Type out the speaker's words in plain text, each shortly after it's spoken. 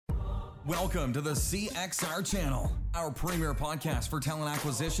Welcome to the CXR channel, our premier podcast for talent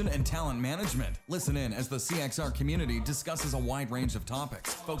acquisition and talent management. Listen in as the CXR community discusses a wide range of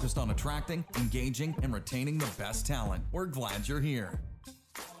topics focused on attracting, engaging, and retaining the best talent. We're glad you're here.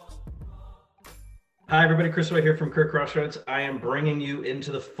 Hi, everybody. Chris White here from Career Crossroads. I am bringing you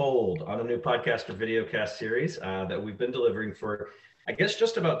into the fold on a new podcast or videocast series that we've been delivering for, I guess,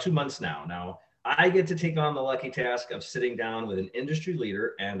 just about 2 months now. Now, I get to take on the lucky task of sitting down with an industry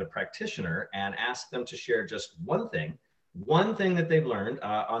leader and a practitioner and ask them to share just one thing that they've learned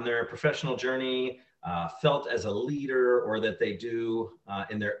on their professional journey, felt as a leader, or that they do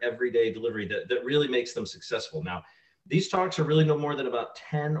in their everyday delivery that really makes them successful. Now, these talks are really no more than about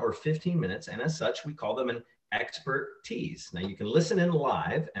 10 or 15 minutes, and as such, we call them an expert tease. Now, you can listen in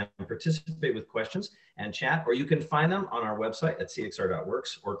live and participate with questions and chat, or you can find them on our website at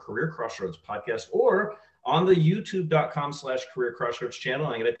cxr.works or Career Crossroads Podcast, or on the youtube.com/Career Crossroads channel.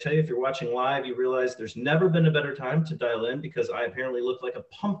 I'm going to tell you, if you're watching live, you realize there's never been a better time to dial in because I apparently look like a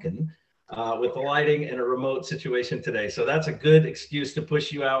pumpkin with the lighting in a remote situation today. So that's a good excuse to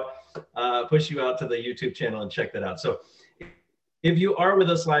push you out to the YouTube channel and check that out. So if you are with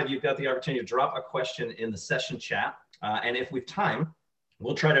us live, you've got the opportunity to drop a question in the session chat. And if we've time,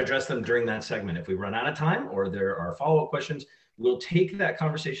 we'll try to address them during that segment. If we run out of time or there are follow-up questions, we'll take that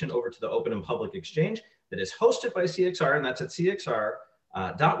conversation over to the open and public exchange that is hosted by CXR, and that's at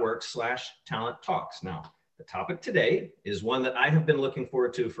cxr.works/talent talks. Now, the topic today is one that I have been looking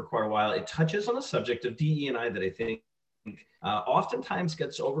forward to for quite a while. It touches on a subject of DE&I that I think oftentimes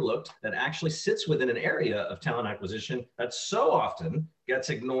gets overlooked, that actually sits within an area of talent acquisition that so often gets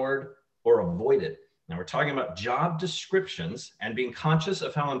ignored or avoided. Now, we're talking about job descriptions and being conscious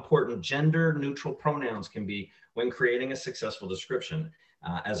of how important gender neutral pronouns can be when creating a successful description.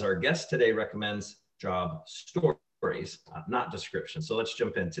 As our guest today recommends, job stories, not descriptions. So let's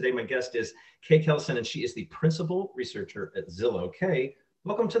jump in. Today, my guest is Kay Kelson, and she is the principal researcher at Zillow. Kay,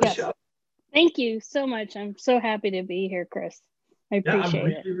 welcome to the show. Thank you so much. I'm so happy to be here, Chris. I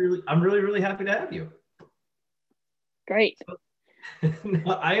appreciate it. I'm really happy to have you. Great.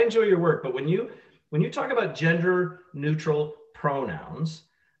 Now, I enjoy your work, but when you talk about gender neutral pronouns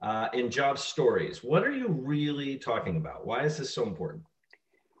in job stories, what are you really talking about? Why is this so important?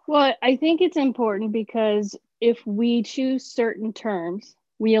 Well, I think it's important because if we choose certain terms,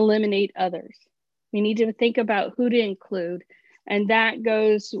 we eliminate others. We need to think about who to include. And that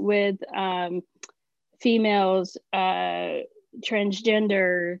goes with females,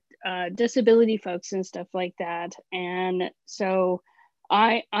 transgender, disability folks and stuff like that. And so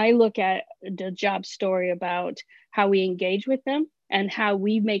I look at the job story about how we engage with them and how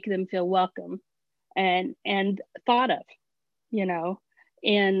we make them feel welcome and thought of,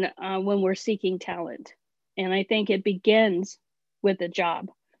 in when we're seeking talent. And I think it begins with the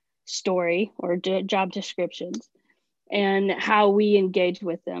job story or job descriptions, and how we engage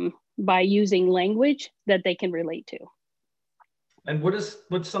with them by using language that they can relate to. And what's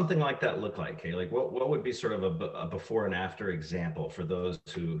something like that look like, Kay? Like what would be sort of a before and after example for those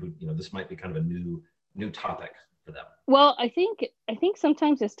who this might be kind of a new topic for them? Well, I think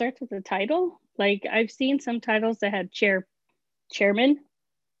sometimes it starts with the title. Like I've seen some titles that had chairman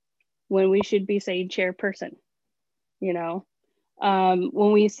when we should be saying chairperson.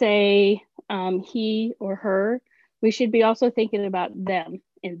 When we say he or her, we should be also thinking about them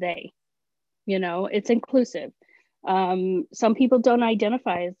and they. It's inclusive. Some people don't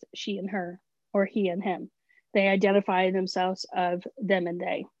identify as she and her or he and him. They identify themselves of them and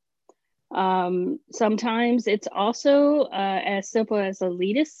they. Sometimes it's also as simple as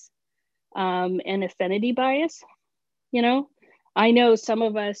elitist and affinity bias. I know some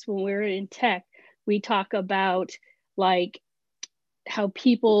of us, when we're in tech, we talk about like how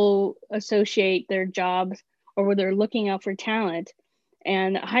people associate their jobs or where they're looking out for talent,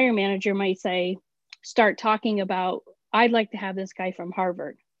 and a hire manager might start talking about, I'd like to have this guy from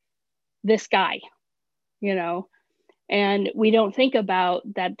Harvard, this guy, and we don't think about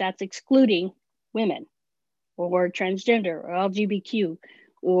that that's excluding women or transgender or LGBTQ,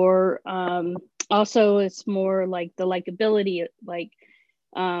 or also it's more like the likability, like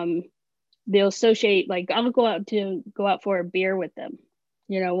they'll associate, like I'll go out for a beer with them,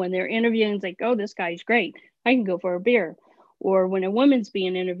 when they're interviewing, it's like, oh, this guy's great, I can go for a beer. Or when a woman's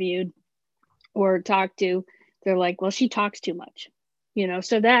being interviewed or talked to, they're like, well, she talks too much,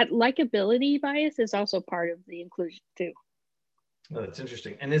 so that likability bias is also part of the inclusion too. Oh, that's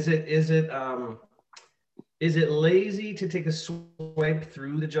interesting. And is it lazy to take a swipe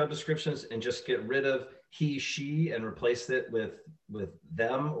through the job descriptions and just get rid of he, she, and replace it with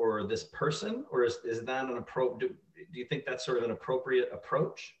them or this person? Or is that an approach? Do you think that's sort of an appropriate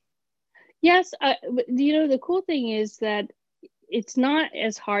approach? Yes, the cool thing is that it's not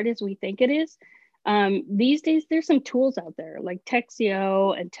as hard as we think it is. These days, there's some tools out there like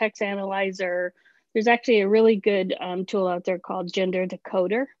Texio and Text Analyzer. There's actually a really good tool out there called Gender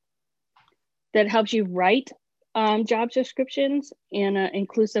Decoder that helps you write job descriptions in an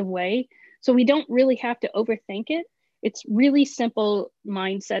inclusive way. So we don't really have to overthink it. It's really simple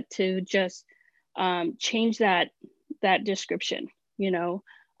mindset to just change that description.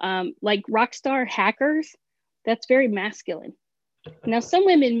 Like rock star hackers, that's very masculine. Now, some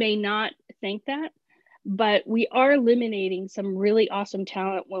women may not think that, but we are eliminating some really awesome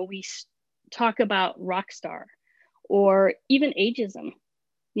talent when we talk about rock star or even ageism.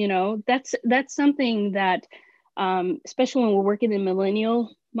 That's something that, especially when we're working in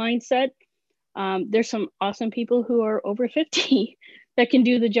millennial mindset, there's some awesome people who are over 50 that can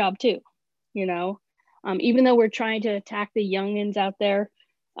do the job too. Even though we're trying to attack the youngins out there,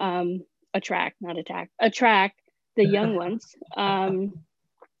 attract the young ones,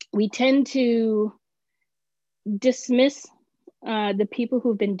 we tend to dismiss the people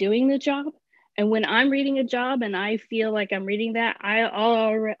who've been doing the job. And when I'm reading a job and I feel like I'm reading that,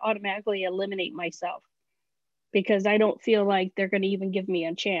 I'll automatically eliminate myself because I don't feel like they're going to even give me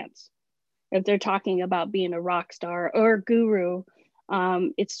a chance. If they're talking about being a rock star or a guru,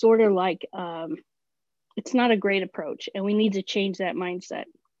 it's sort of like, it's not a great approach. And we need to change that mindset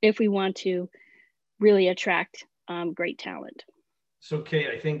if we want to really attract great talent. So, Kate,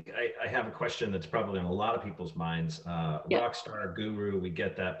 I think I have a question that's probably on a lot of people's minds. Yeah. Rock star, guru, we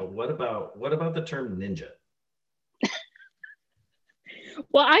get that, but what about the term ninja?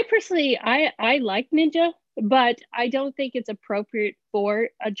 Well, I personally, I like ninja, but I don't think it's appropriate for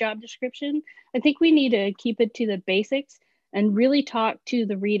a job description. I think we need to keep it to the basics and really talk to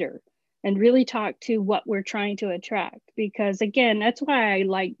the reader and really talk to what we're trying to attract. Because again, that's why I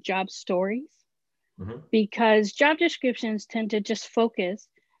like job stories. Because job descriptions tend to just focus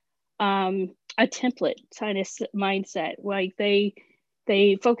a template kind of mindset. Like they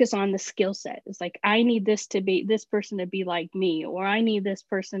focus on the skill set. It's like, I need this person to be like me, or I need this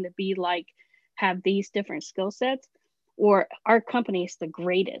person to be like, have these different skill sets, or our company is the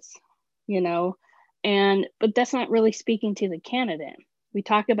greatest, but that's not really speaking to the candidate. We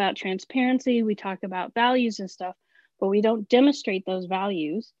talk about transparency, we talk about values and stuff, but we don't demonstrate those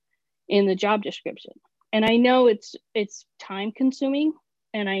values in the job description. And I know it's time consuming,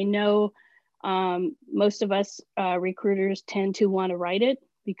 and I know most of us recruiters tend to want to write it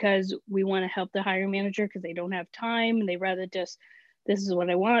because we want to help the hiring manager because they don't have time and they rather just, this is what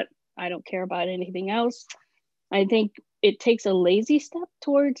I want, I don't care about anything else. I think it takes a lazy step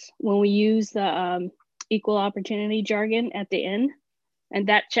towards when we use the equal opportunity jargon at the end, and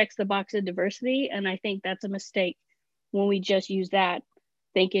that checks the box of diversity. And I think that's a mistake when we just use that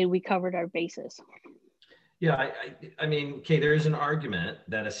thinking we covered our bases. Yeah, I mean, Kay, there is an argument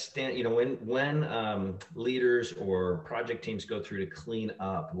that when leaders or project teams go through to clean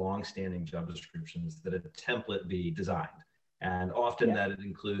up long-standing job descriptions, that a template be designed. And often that it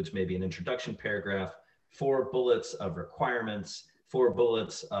includes maybe an introduction paragraph, 4 bullets of requirements, 4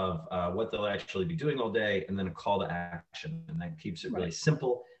 bullets of what they'll actually be doing all day, and then a call to action. And that keeps it really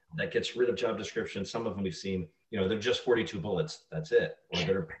simple. That gets rid of job descriptions. Some of them we've seen, they're just 42 bullets. That's it. Or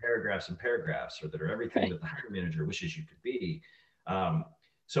that are paragraphs and paragraphs, or that are everything that the hiring manager wishes you could be.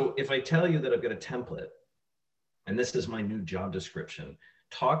 So if I tell you that I've got a template, and this is my new job description,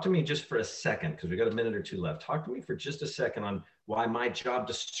 talk to me just for a second, because we've got a minute or two left. Talk to me for just a second on why my job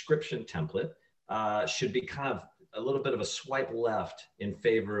description template should be kind of a little bit of a swipe left in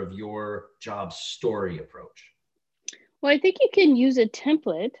favor of your job story approach. Well, I think you can use a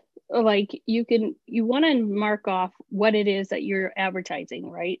template. Like you want to mark off what it is that you're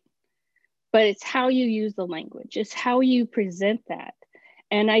advertising, right? But it's how you use the language. It's how you present that.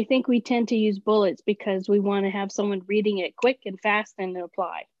 And I think we tend to use bullets because we want to have someone reading it quick and fast and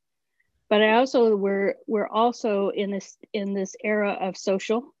apply. But we're also in this era of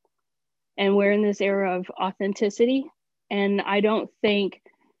social, and we're in this era of authenticity. And I don't think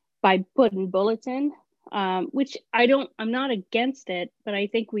by putting bullets in, which I'm not against it, but I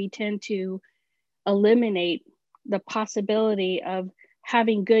think we tend to eliminate the possibility of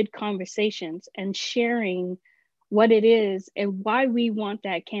having good conversations and sharing what it is and why we want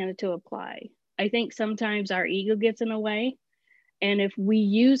that candidate to apply. I think sometimes our ego gets in the way. And if we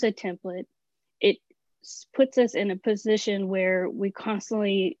use a template, it puts us in a position where we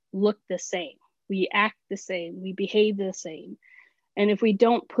constantly look the same, we act the same, we behave the same. And if we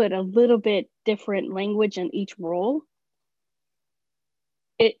don't put a little bit different language in each role,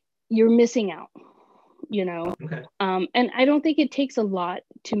 you're missing out. you know. Okay. And I don't think it takes a lot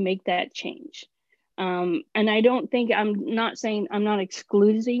to make that change. And I don't think, I'm not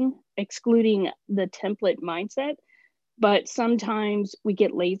excluding the template mindset, but sometimes we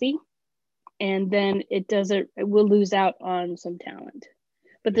get lazy and then we'll lose out on some talent.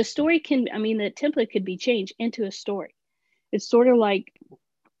 But the story the template could be changed into a story. It's sort of like,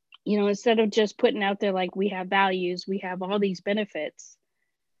 you know, instead of just putting out there, like, we have values, we have all these benefits,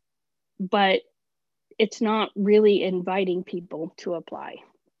 but it's not really inviting people to apply,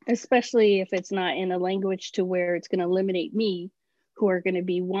 especially if it's not in a language to where it's going to eliminate me, who are going to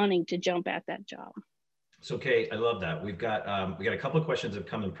be wanting to jump at that job. So, Kay, I love that. We got a couple of questions that have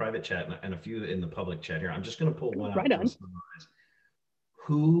come in private chat and a few in the public chat here. I'm just going to pull one out. Right on.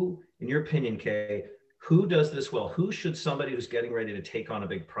 Who, in your opinion, Kay, who does this well? Who should somebody who's getting ready to take on a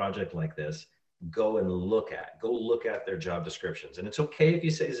big project like this go look at their job descriptions? And it's okay if you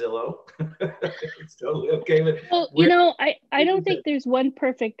say Zillow. It's totally okay. But well, you know, I don't think there's one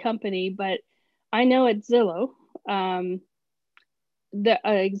perfect company, but I know at Zillow,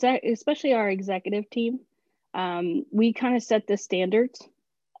 especially our executive team, we kind of set the standards,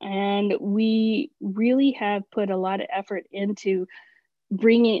 and we really have put a lot of effort into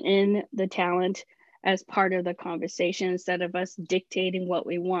bringing in the talent as part of the conversation, instead of us dictating what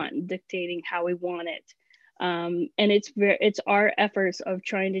we want, dictating how we want it. And it's our efforts of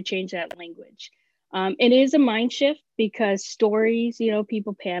trying to change that language. It is a mind shift, because stories, you know,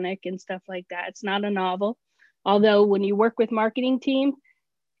 people panic and stuff like that. It's not a novel. Although when you work with marketing team,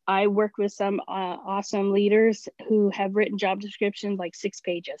 I work with some awesome leaders who have written job descriptions like 6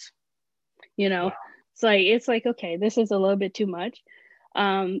 pages. You know, wow. It's like, okay, this is a little bit too much.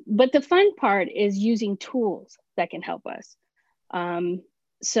 But the fun part is using tools that can help us.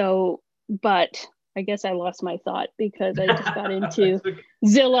 But I guess I lost my thought because I just got into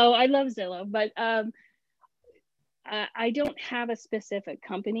Zillow. I love Zillow, but I don't have a specific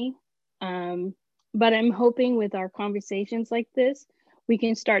company. But I'm hoping with our conversations like this, we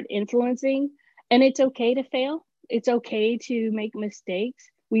can start influencing, and it's okay to fail. It's okay to make mistakes.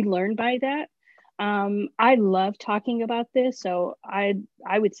 We learn by that. I love talking about this, so I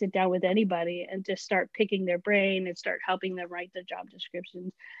would sit down with anybody and just start picking their brain and start helping them write their job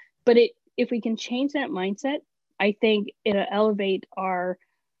descriptions. But if we can change that mindset, I think it'll elevate our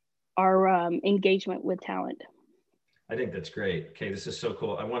engagement with talent. I think that's great. Okay, this is so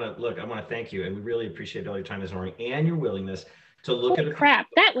cool. I want to thank you, and we really appreciate all your time this morning and your willingness to look at. Crap,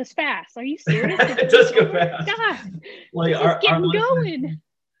 that was fast. Are you serious? It does go fast. God, like getting going.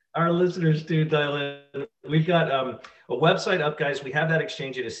 Our listeners do dial in. We've got a website up, guys. We have that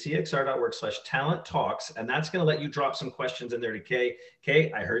exchange. It is cxr.work/talent talks, and that's going to let you drop some questions in there to Kay.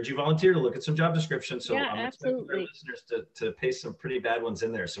 Kay, I heard you volunteer to look at some job descriptions, so I'm expecting our listeners to paste some pretty bad ones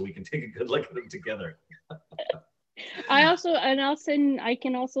in there so we can take a good look at them together. I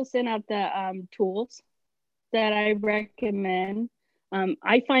can also send out the tools that I recommend.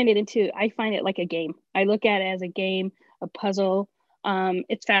 I find it like a game. I look at it as a game, a puzzle.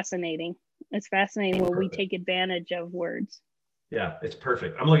 It's fascinating. It's fascinating when we take advantage of words. Yeah, it's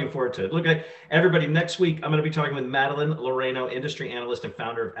perfect. I'm looking forward to it. Look, everybody, next week, I'm going to be talking with Madeline Loreno, industry analyst and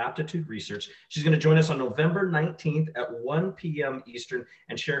founder of Aptitude Research. She's going to join us on November 19th at 1 p.m. Eastern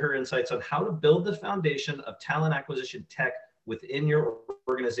and share her insights on how to build the foundation of talent acquisition tech within your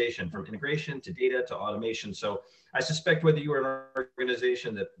organization, from integration to data to automation. So I suspect whether you are an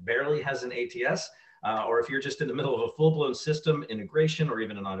organization that barely has an ATS, or if you're just in the middle of a full-blown system integration or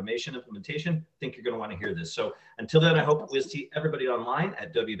even an automation implementation, I think you're going to want to hear this. So until then, I hope we'll see everybody online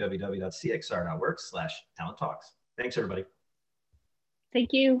at www.cxr.work/talent talks. Thanks, everybody.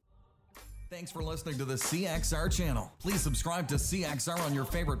 Thank you. Thanks for listening to the CXR channel. Please subscribe to CXR on your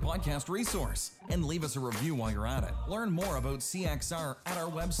favorite podcast resource and leave us a review while you're at it. Learn more about CXR at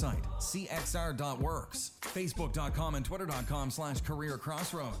our website, cxr.works, facebook.com and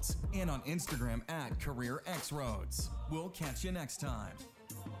twitter.com/careercrossroads, and on Instagram at careerxroads. We'll catch you next time.